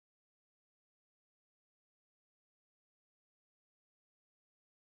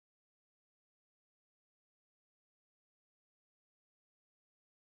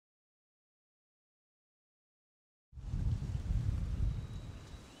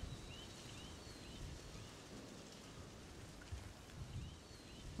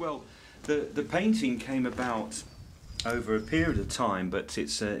Well, the painting came about over a period of time, but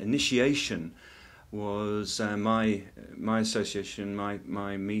its initiation was my association,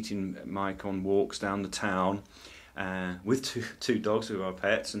 my meeting Mike on walks down the town with two dogs who are our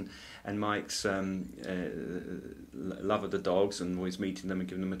pets, and Mike's love of the dogs and always meeting them and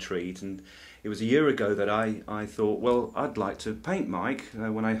giving them a treat. And it was a year ago that I thought, well, I'd like to paint Mike.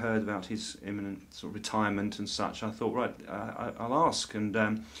 When I heard about his imminent sort of retirement and such, I thought, right, I'll ask.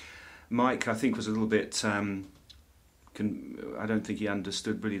 And Mike, I think, was a little bit I don't think he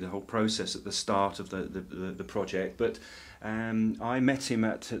understood really the whole process at the start of the project, but I met him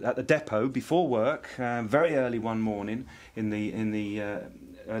at the depot before work, very early one morning in the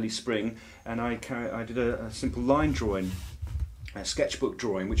early spring, and I did a simple line drawing, a sketchbook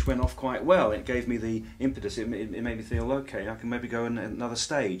drawing, which went off quite well. It gave me the impetus. It made me feel, okay, I can maybe go in another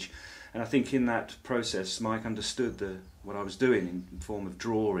stage. And I think in that process, Mike understood what I was doing in form of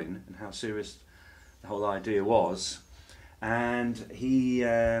drawing and how serious the whole idea was. And he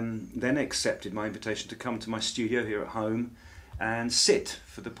then accepted my invitation to come to my studio here at home and sit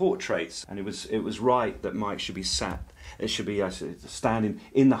for the portraits. And it was right that Mike should be standing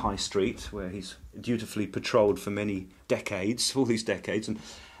in the high street where he's dutifully patrolled for many decades, all these decades.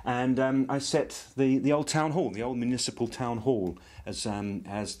 And I set the old town hall, the old municipal town hall, as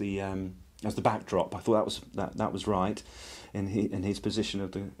the backdrop. I thought that was right in his position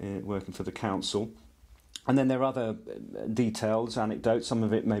of working for the council. And then there are other details, anecdotes. Some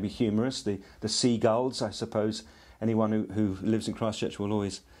of it may be humorous. The seagulls, I suppose, anyone who lives in Christchurch will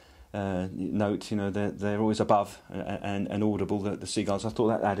always note. You know, they're always above and audible. The seagulls. I thought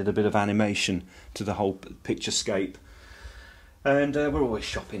that added a bit of animation to the whole picturescape. And we're always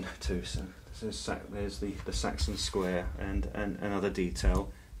shopping too. So there's the Saxon Square and other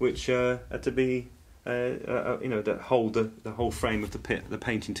detail, which are to be that hold the whole frame of the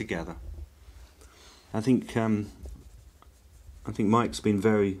painting together. I think Mike's been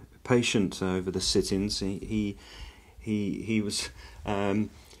very patient over the sit-ins. He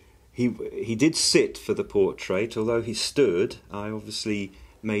did sit for the portrait, although he stood. I obviously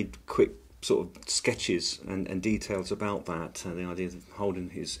made quick sort of sketches and details about that, the idea of holding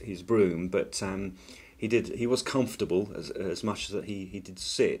his broom. But he was comfortable as much as that he did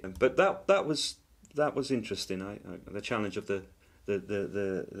sit. But that was interesting. The challenge of the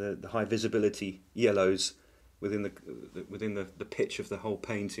high visibility yellows within the pitch of the whole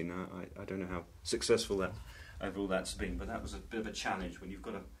painting. I don't know how successful that overall that's been, but that was a bit of a challenge when you've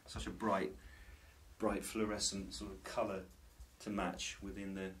got such a bright fluorescent sort of colour to match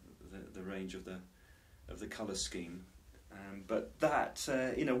within the range of the colour scheme. But that,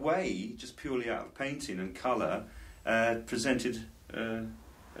 in a way, just purely out of painting and colour, presented a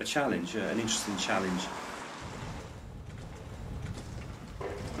challenge, an interesting challenge.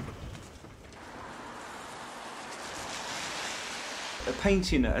 A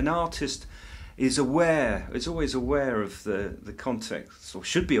painting, an artist is always aware of the context, or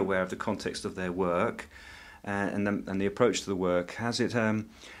should be aware of the context of their work, and the approach to the work. Has it a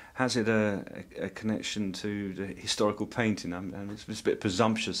connection to the historical painting? And it's a bit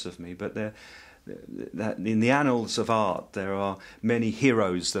presumptuous of me, but in the annals of art, there are many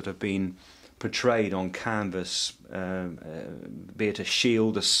heroes that have been portrayed on canvas, be it a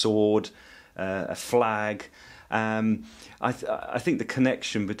shield, a sword, a flag. I think the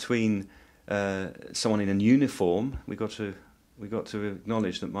connection between someone in a uniform, we got to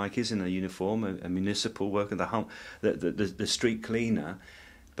acknowledge that Mike is in a uniform, a municipal worker, the street cleaner,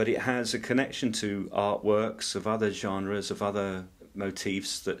 but it has a connection to artworks of other genres, of other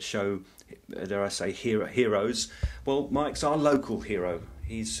motifs that show, dare I say, heroes. Well, Mike's our local hero.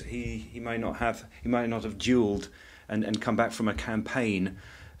 He may not have duelled and come back from a campaign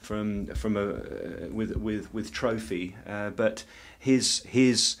with trophy, but his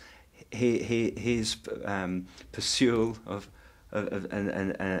pursuit of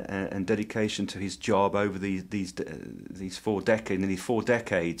and dedication to his job over these 4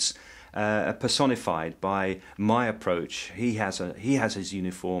 decades, personified by my approach. He has his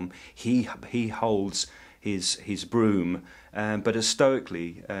uniform. He holds his broom, but as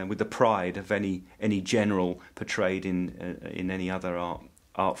stoically, with the pride of any general portrayed in any other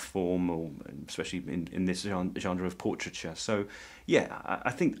art form, or especially in this genre of portraiture. So, yeah,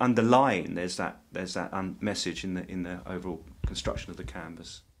 I think underlying there's that message in the overall construction of the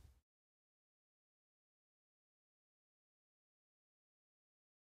canvas.